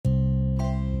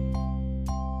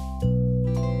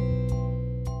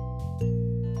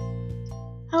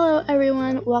Hello,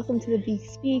 everyone. Welcome to the Beak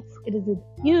Speaks. It is a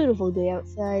beautiful day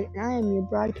outside, and I am your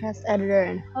broadcast editor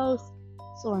and host,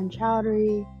 Soren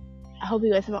Chowdhury. I hope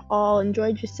you guys have all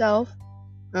enjoyed yourself.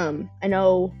 I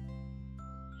know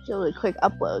it's really quick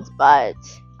uploads, but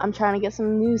I'm trying to get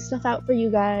some new stuff out for you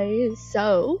guys,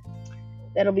 so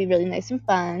that'll be really nice and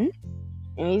fun.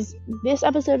 Anyways, this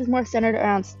episode is more centered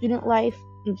around student life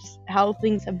and just how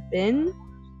things have been,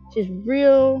 which is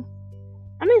real.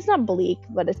 I mean, it's not bleak,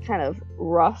 but it's kind of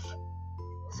rough.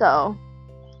 So,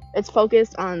 it's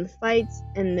focused on fights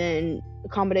and then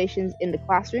accommodations in the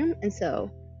classroom. And so,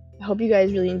 I hope you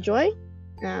guys really enjoy.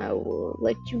 And I will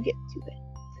let you get to it.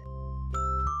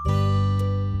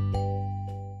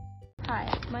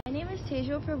 Hi, my name is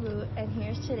Tejo Prabhu, and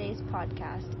here's today's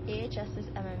podcast, AHS's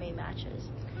MMA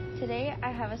Matches. Today, I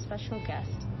have a special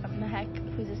guest,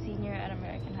 Mahek, who's a senior at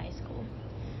American High School.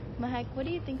 Mahek, what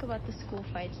do you think about the school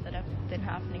fights that have been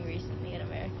happening recently at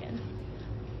American?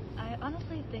 I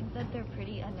honestly think that they're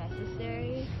pretty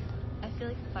unnecessary. I feel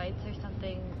like fights are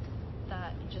something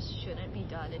that just shouldn't be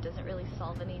done. It doesn't really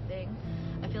solve anything.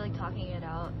 I feel like talking it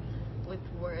out with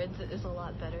words is a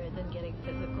lot better than getting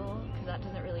physical, because that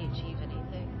doesn't really achieve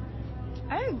anything.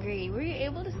 I agree. Were you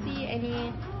able to see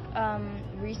any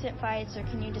recent fights, or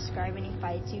can you describe any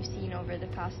fights you've seen over the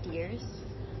past years?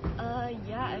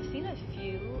 Yeah, I've seen a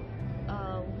few.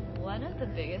 One of the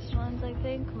biggest ones, I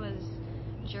think, was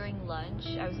during lunch.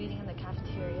 I was eating in the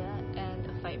cafeteria, and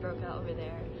a fight broke out over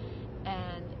there.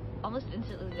 And almost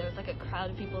instantly, there was like a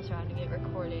crowd of people surrounding it,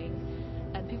 recording.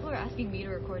 And people were asking me to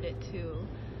record it too,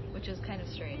 which was kind of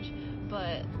strange.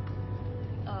 But,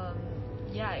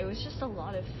 yeah, it was just a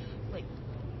lot of, like,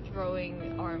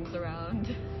 throwing arms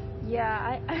around.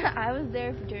 Yeah, I was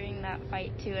there during that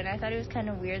fight too, and I thought it was kind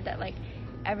of weird that, like,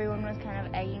 everyone was kind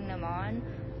of egging them on.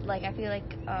 Like, I feel like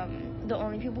the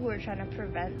only people who were trying to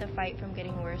prevent the fight from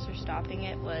getting worse or stopping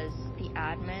it was the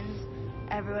admins.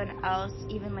 Everyone else,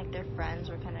 even like their friends,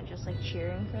 were kind of just like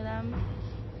cheering for them.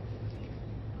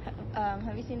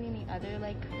 Have you seen any other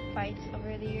like fights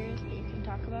over the years that you can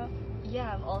talk about?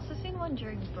 Yeah, I've also seen one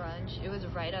during brunch. It was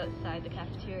right outside the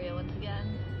cafeteria once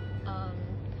again.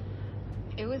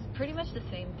 It was pretty much the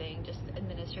same thing, just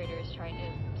administrators trying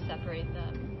to separate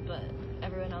them, but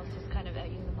everyone else was kind of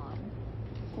egging them on.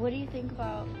 What do you think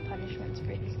about punishments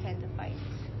for these kinds of fights?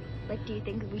 Like, do you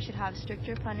think we should have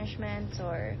stricter punishments,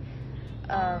 or...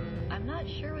 I'm not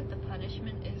sure what the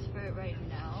punishment is for it right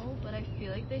now, but I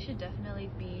feel like they should definitely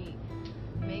be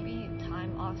maybe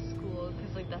time off school,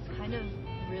 because like that's kind of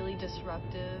really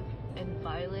disruptive and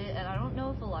violent, and I don't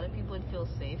know if a lot of people would feel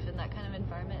safe in that kind of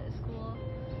environment at school.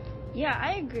 Yeah,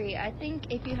 I agree. I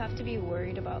think if you have to be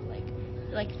worried about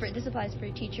this applies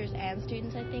for teachers and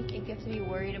students, I think if you have to be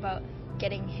worried about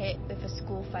getting hit if a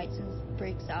school fight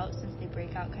breaks out, since they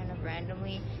break out kind of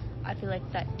randomly, I feel like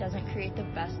that doesn't create the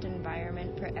best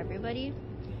environment for everybody.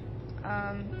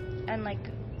 And like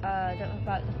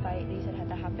about the fight that you said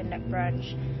that happened at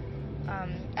brunch,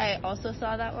 I also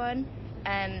saw that one,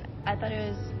 and I thought it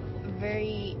was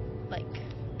very like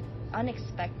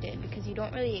unexpected, because you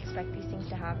don't really expect these things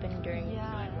to happen during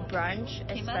brunch,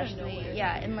 especially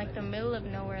in like the middle of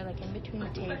nowhere, like in between the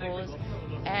tables,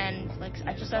 and like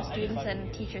I just saw students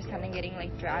and teachers kind of getting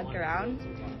like dragged around,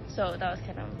 so that was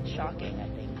kind of shocking, I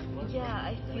think. Yeah,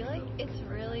 I feel like it's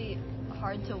really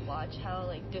hard to watch how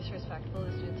like disrespectful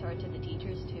the students are to the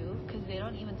teachers too, because they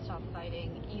don't even stop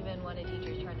fighting even when a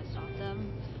teacher's trying to stop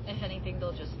them. If anything,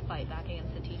 they'll just fight back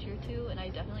against the teacher too, and I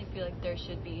definitely feel like there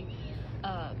should be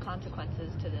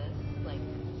consequences to this, like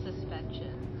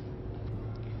suspension.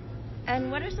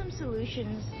 And what are some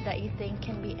solutions that you think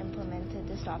can be implemented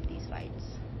to stop these fights?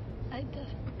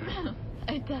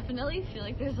 I definitely feel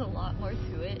like there's a lot more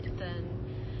to it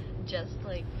than just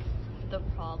like the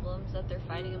problems that they're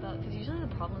fighting about, because usually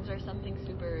the problems are something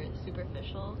super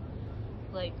superficial,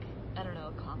 like, I don't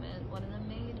know, a comment one of them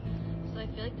made. So I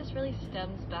feel like this really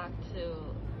stems back to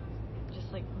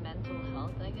just like mental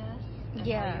health, I guess, and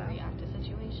how you react to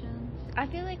situations. I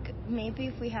feel like maybe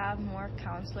if we have more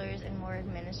counselors and more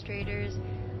administrators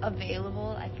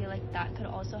available, I feel like that could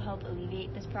also help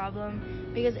alleviate this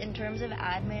problem, because in terms of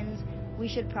admins, we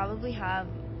should probably have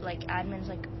like admins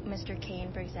like Mr.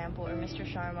 Kane, for example, or Mr.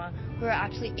 Sharma, who are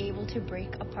actually able to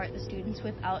break apart the students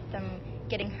without them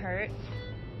getting hurt.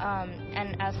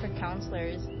 And as for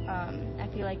counselors, I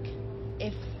feel like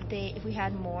if we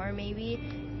had more,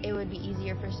 maybe it would be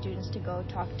easier for students to go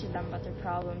talk to them about their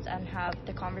problems and have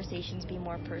the conversations be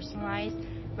more personalized,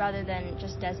 rather than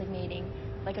just designating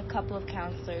like a couple of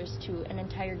counselors to an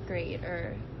entire grade,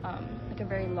 or like a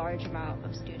very large amount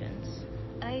of students.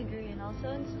 I agree, and also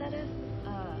instead of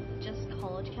just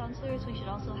college counselors, we should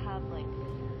also have like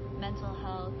mental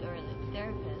health or like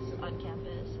therapists on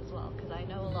campus as well, because I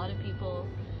know a lot of people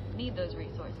need those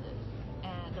resources,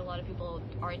 and a lot of people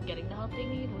aren't getting the help they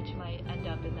need, which might end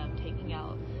up in them taking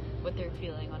out what they're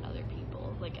feeling on other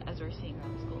people, like as we're seeing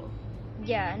around school.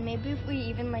 Yeah, and maybe if we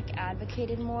even like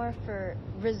advocated more for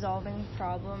resolving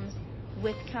problems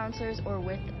with counselors or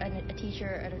with a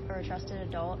teacher or a trusted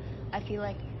adult, I feel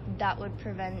like that would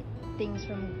prevent things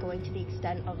from going to the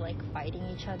extent of like fighting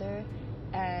each other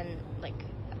and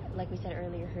like we said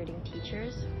earlier, hurting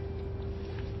teachers.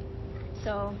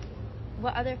 So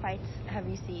what other fights have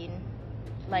you seen?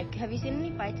 Like, have you seen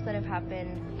any fights that have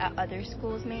happened at other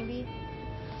schools maybe?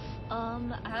 I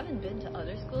haven't been to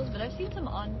other schools, but I've seen some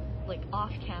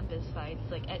off-campus fights,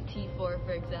 like at T4,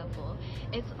 for example.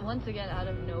 It's once again out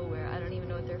of nowhere. I don't even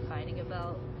know what they're fighting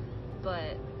about,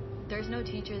 but there's no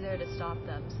teacher there to stop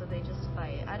them, so they just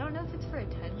fight. I don't know if it's for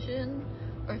attention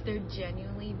or if they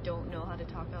genuinely don't know how to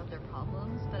talk about their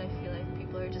problems, but I feel like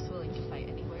people are just willing to fight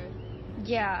anywhere.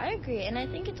 Yeah, I agree, and I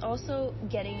think it's also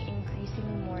getting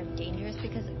increasingly more dangerous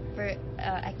because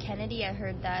at Kennedy, I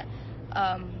heard that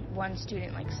one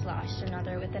student like slashed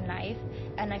another with a knife,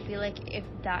 and I feel like if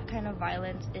that kind of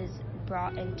violence is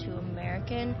brought into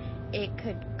American, it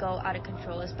could go out of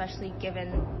control, especially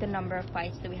given the number of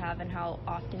fights that we have and how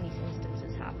often these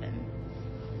instances happen.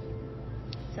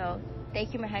 So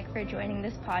thank you, Mahek, for joining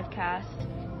this podcast.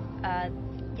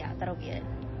 Yeah, that'll be it.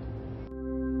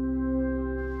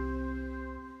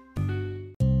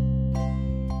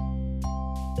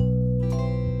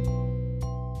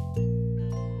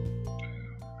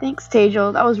 Thanks,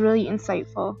 Tejal. That was really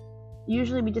insightful.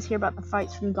 Usually we just hear about the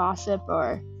fights from gossip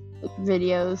or like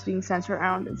videos being sent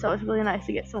around, and so it's really nice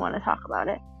to get someone to talk about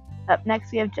it. Up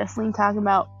next, we have Jesseline talking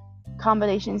about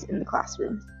accommodations in the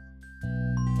classroom.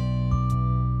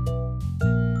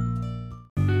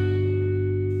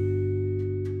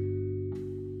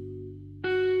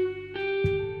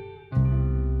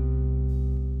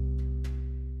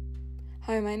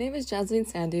 Hi, my name is Jesseline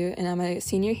Sandu, and I'm a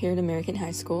senior here at American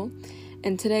High School.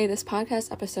 And today, this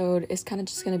podcast episode is kind of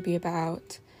just going to be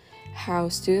about how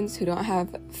students who don't have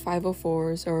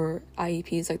 504s or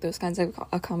IEPs, like those kinds of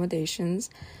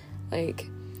accommodations, like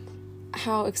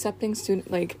how accepting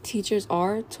teachers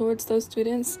are towards those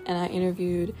students. And I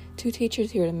interviewed two teachers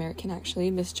here at American,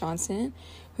 actually, Miss Johnson,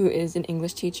 who is an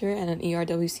English teacher and an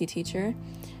ERWC teacher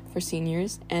for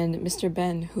seniors, and Mr.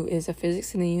 Ben, who is a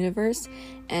physics in the universe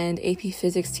and AP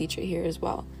physics teacher here as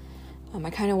well. I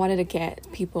kind of wanted to get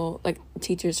people, like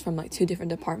teachers from like two different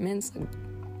departments,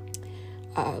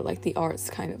 like the arts,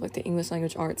 kind of like the English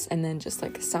language arts, and then just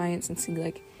like science, and see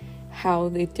like how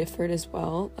they differed as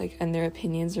well, like, and their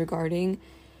opinions regarding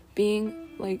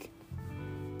being like,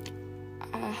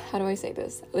 how do I say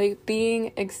this? Like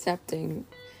being accepting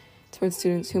towards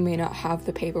students who may not have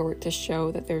the paperwork to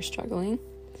show that they're struggling.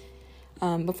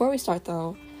 Before we start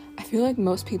though, I feel like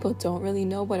most people don't really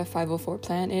know what a 504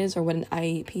 plan is or what an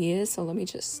IEP is, so let me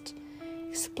just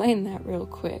explain that real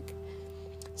quick.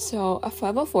 So a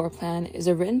 504 plan is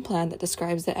a written plan that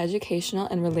describes the educational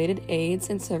and related aids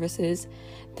and services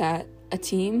that a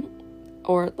team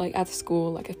or like at the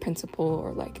school, like a principal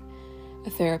or like a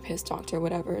therapist, doctor,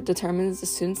 whatever, determines the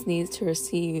student's needs to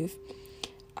receive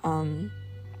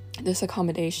this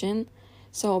accommodation.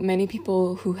 So many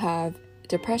people who have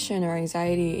depression or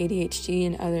anxiety, ADHD,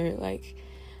 and other like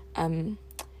kind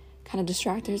of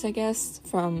distractors, I guess,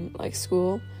 from like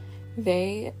school,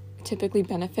 they typically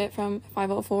benefit from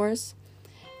 504s,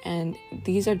 and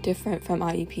these are different from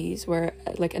IEPs, where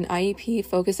like an IEP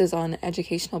focuses on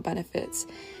educational benefits,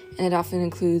 and it often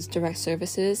includes direct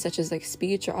services such as like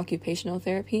speech or occupational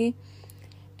therapy,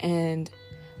 and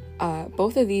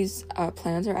both of these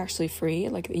plans are actually free.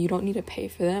 Like you don't need to pay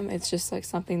for them. It's just like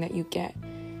something that you get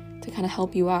to kind of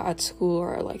help you out at school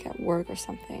or like at work or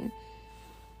something.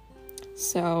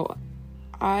 So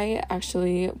I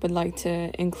actually would like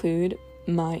to include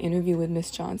my interview with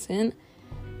Miss Johnson,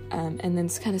 and then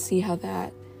kind of see how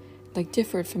that like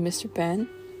differed from Mr. Ben.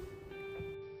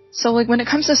 So like when it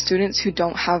comes to students who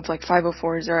don't have like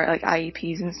 504s or like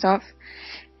IEPs and stuff,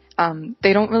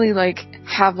 they don't really like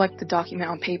have like the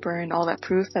document on paper and all that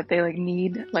proof that they like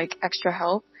need like extra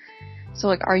help. So,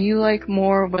 like, are you, like,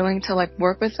 more willing to, like,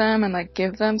 work with them and, like,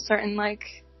 give them certain,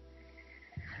 like,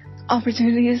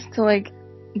 opportunities to, like,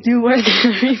 do work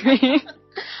and everything?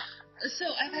 So,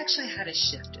 I've actually had a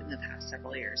shift in the past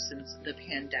several years since the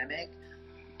pandemic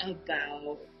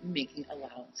about making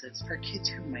allowances for kids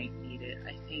who might need it.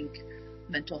 I think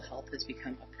mental health has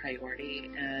become a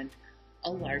priority, and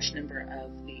a large number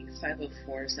of the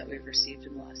 504s that we've received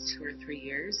in the last 2 or 3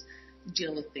 years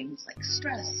deal with things like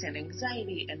stress and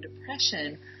anxiety and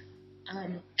depression.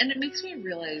 And it makes me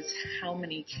realize how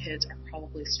many kids are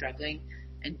probably struggling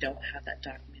and don't have that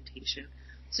documentation.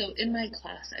 So in my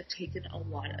class, I've taken a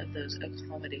lot of those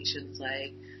accommodations,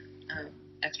 like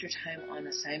extra time on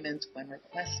assignments when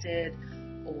requested,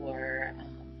 or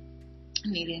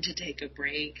needing to take a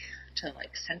break to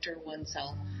like center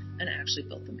oneself, and actually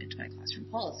built them into my classroom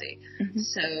policy. Mm-hmm.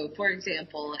 So, for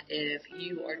example, if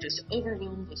you are just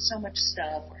overwhelmed with so much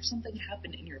stuff or something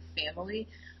happened in your family,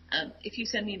 if you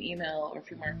send me an email or if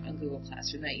you mark on Google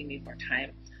Classroom that you need more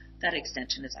time, that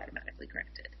extension is automatically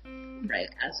granted, right?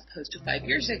 As opposed to 5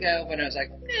 years ago when I was like,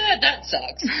 yeah, that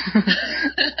sucks.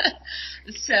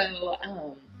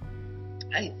 So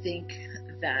I think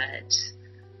that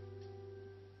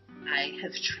I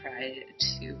have tried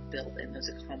to build in those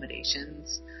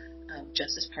accommodations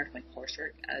just as part of my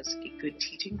coursework as a good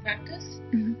teaching practice,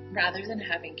 rather than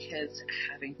having kids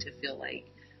having to feel like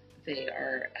they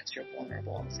are extra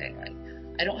vulnerable and saying like,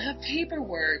 I don't have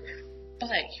paperwork, but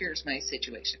here's my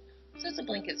situation. So it's a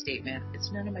blanket statement.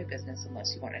 It's none of my business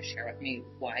unless you want to share with me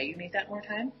why you need that more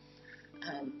time.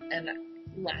 And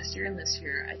last year and this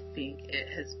year, I think it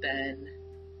has been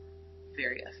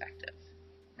very effective.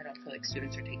 I don't feel like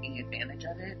students are taking advantage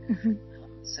of it.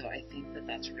 So I think that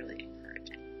that's really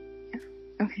encouraging.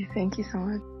 Okay, thank you so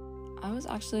much. I was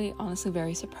actually honestly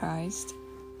very surprised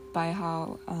by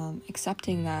how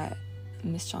accepting that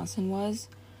Miss Johnson was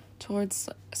towards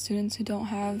students who don't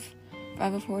have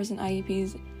 504s and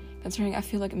IEPs, considering I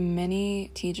feel like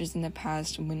many teachers in the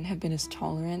past wouldn't have been as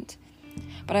tolerant.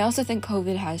 But I also think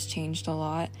COVID has changed a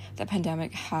lot. The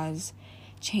pandemic has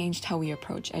changed how we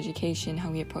approach education, how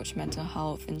we approach mental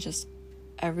health, and just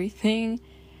everything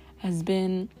has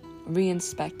been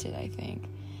re-inspected, I think.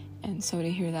 And so to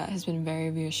hear that has been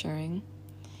very reassuring.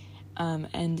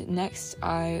 And next,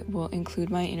 I will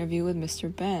include my interview with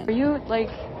Mr. Ben. Are you,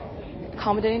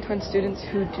 accommodating towards students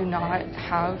who do not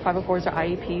have 504s or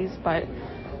IEPs, but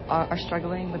are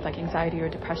struggling with, anxiety or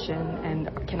depression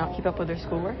and cannot keep up with their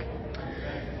schoolwork?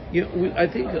 I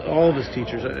think all of us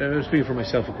teachers, I'm speaking for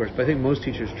myself, of course, but I think most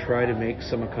teachers try to make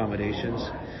some accommodations.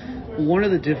 One of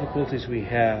the difficulties we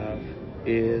have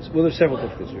is, there's several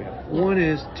difficulties we have. One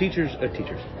is teenagers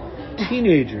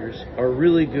are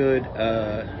really good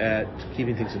at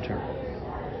keeping things internal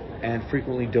and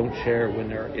frequently don't share when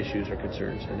there are issues or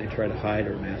concerns, and they try to hide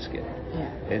or mask it.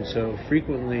 And so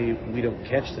frequently we don't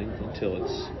catch things until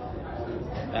it's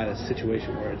at a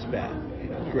situation where it's bad,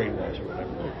 grade-wise or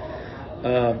whatever.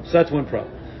 So that's one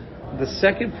problem. The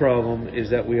second problem is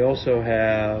that we also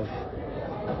have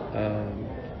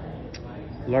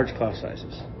large class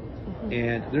sizes.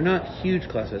 And they're not huge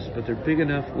class sizes, but they're big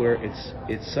enough where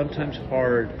it's sometimes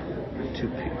hard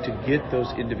to get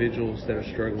those individuals that are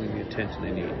struggling the attention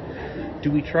they need.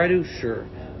 Do we try to? Sure.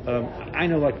 I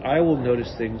know, I will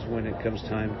notice things when it comes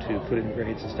time to put in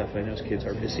grades and stuff. I know kids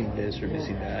are missing this or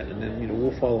missing that, and then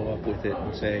we'll follow up with it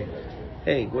and say,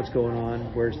 hey, what's going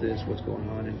on? Where's this? What's going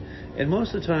on? And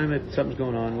most of the time, if something's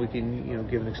going on, we can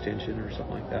give an extension or something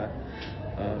like that.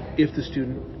 If the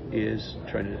student is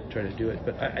trying to do it.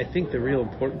 But I think the real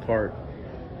important part,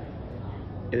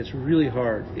 and it's really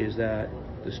hard, is that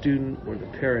the student or the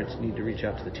parents need to reach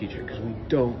out to the teacher, because we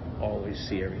don't always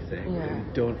see everything. And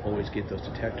we don't always get those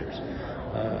detectors.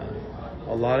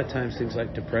 A lot of times things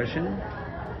like depression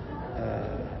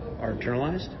are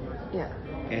internalized.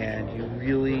 And you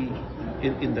really,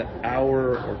 in the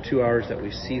hour or 2 hours that we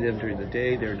see them during the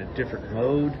day, they're in a different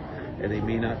mode, and they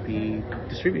may not be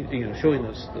distributing, showing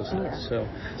those signs. So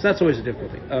that's always a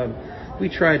difficulty. We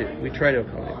try to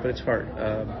accommodate, but it's hard.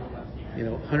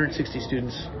 160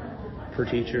 students per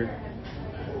teacher.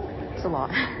 It's a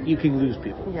lot. You can lose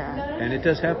people. And it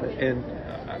does happen. And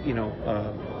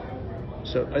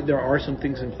so there are some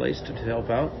things in place to help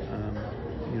out.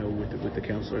 With the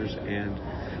counselors and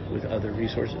with other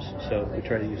resources. So we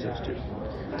try to use those too.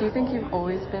 Do you think you've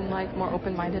always been more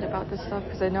open-minded about this stuff?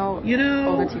 Because I know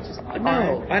older teachers are.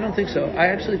 No, I don't think so. I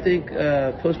actually think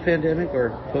post-pandemic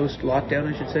or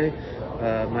post-lockdown, I should say,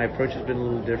 my approach has been a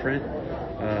little different.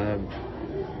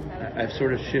 I've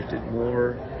sort of shifted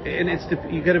more, and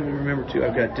you got to remember too.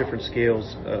 I've got different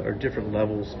scales or different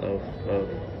levels of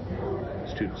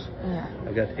students.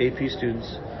 I've got AP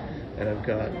students, and I've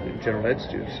got general ed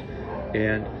students,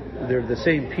 and they're the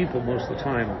same people most of the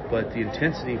time, but the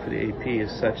intensity for the AP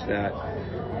is such that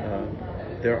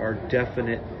there are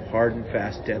definite hard and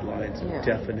fast deadlines and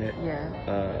definite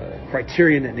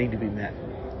criterion that need to be met.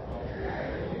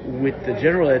 With the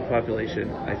general ed population,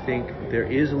 I think there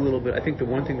is a little bit, I think the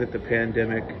one thing that the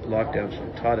pandemic lockdowns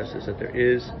taught us is that there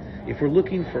is, if we're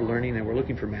looking for learning and we're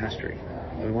looking for mastery,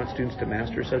 and we want students to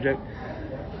master a subject,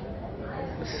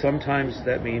 sometimes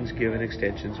that means giving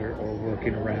extensions or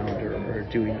working around or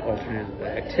doing alternate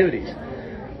activities.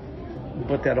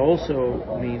 But that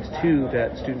also means, too,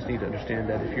 that students need to understand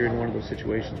that if you're in one of those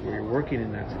situations where you're working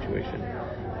in that situation,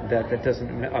 that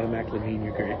doesn't automatically mean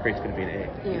your grade's going to be an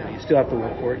A. Yeah. You still have to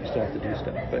work for it. You still have to do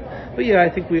stuff. But yeah, I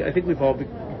think we've all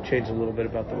changed a little bit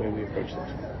about the way we approach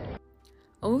things.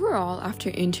 Overall, after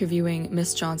interviewing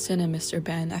Miss Johnson and Mr.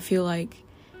 Ben, I feel like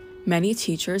many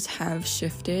teachers have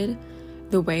shifted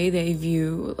the way they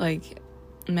view like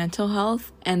mental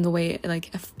health and the way it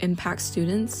like impacts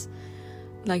students.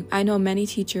 Like, I know many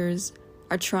teachers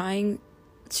are trying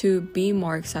to be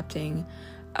more accepting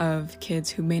of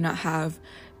kids who may not have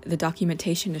the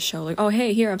documentation to show, like, oh,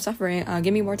 hey, here, I'm suffering,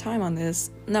 give me more time on this.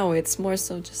 No, it's more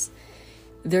so just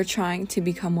they're trying to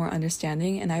become more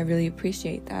understanding, and I really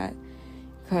appreciate that,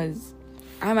 because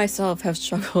I myself have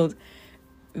struggled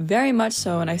very much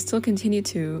so, and I still continue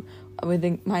to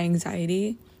with my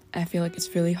anxiety. I feel like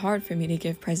it's really hard for me to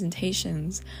give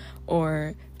presentations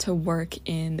or to work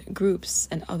in groups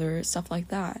and other stuff like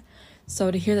that.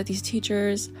 So to hear that these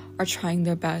teachers are trying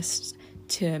their best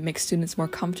to make students more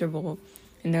comfortable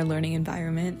in their learning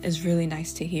environment is really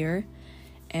nice to hear.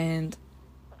 And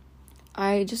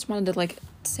I just wanted to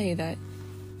say that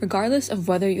regardless of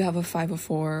whether you have a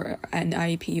 504 or an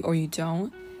IEP or you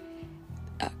don't,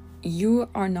 you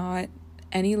are not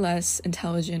any less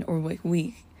intelligent or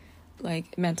weak.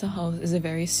 Mental health is a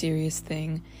very serious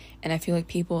thing, and I feel like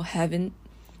people haven't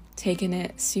taken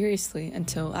it seriously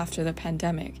until after the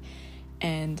pandemic.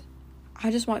 And I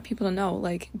just want people to know,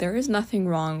 there is nothing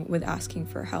wrong with asking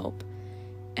for help.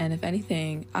 And if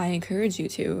anything, I encourage you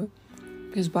to,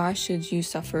 because why should you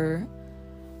suffer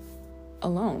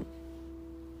alone?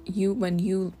 When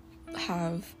you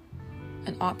have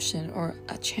an option or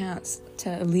a chance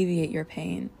to alleviate your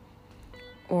pain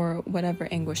or whatever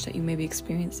anguish that you may be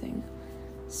experiencing.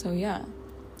 So yeah,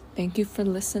 thank you for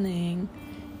listening,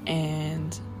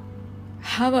 and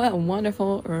have a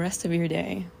wonderful rest of your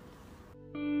day.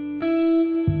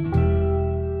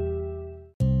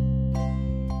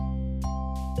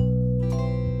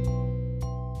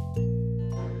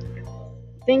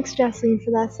 Thanks, Jocelyn,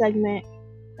 for that segment.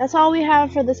 That's all we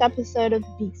have for this episode of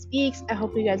Beak Speaks. I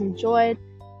hope you guys enjoyed.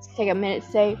 Let's take a minute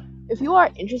to say, if you are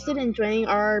interested in joining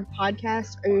our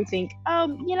podcast, or you think,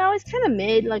 it's kind of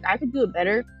mid, I could do it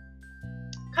better,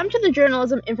 come to the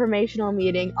Journalism Informational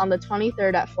Meeting on the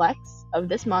 23rd at Flex of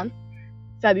this month,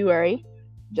 February,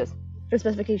 just for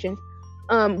specifications.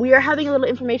 We are having a little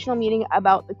informational meeting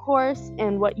about the course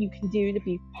and what you can do to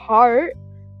be part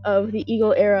of the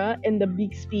Eagle Era in the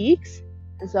Beak Speaks.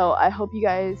 And so I hope you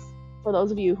guys, for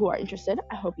those of you who are interested,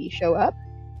 I hope you show up.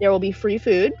 There will be free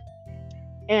food,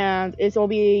 and it will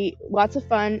be lots of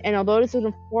fun. And although it's an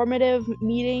informative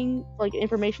meeting, an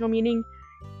informational meeting,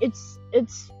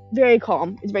 it's very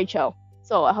calm. It's very chill.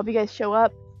 So I hope you guys show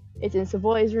up. It's in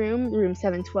Savoy's room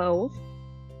 712.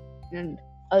 And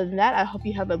other than that, I hope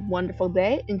you have a wonderful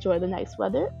day. Enjoy the nice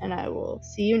weather, and I will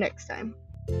see you next time.